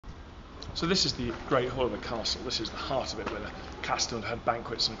So this is the great hall of the castle. This is the heart of it, where the castellan had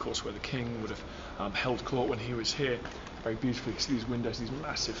banquets, and of course where the king would have held court when he was here. Very beautiful. You can see these windows, these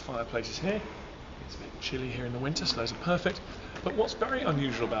massive fireplaces here. It's a bit chilly here in the winter, so those are perfect. But what's very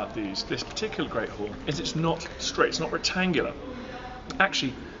unusual about this particular great hall is it's not straight, it's not rectangular. It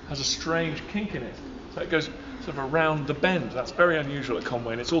actually has a strange kink in it. So it goes sort of around the bend. That's very unusual at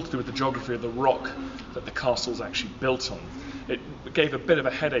Conwy, and it's all to do with the geography of the rock that the castle's actually built on. It gave a bit of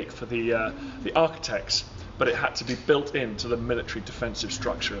a headache for the architects, but it had to be built into the military defensive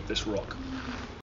structure of this rock.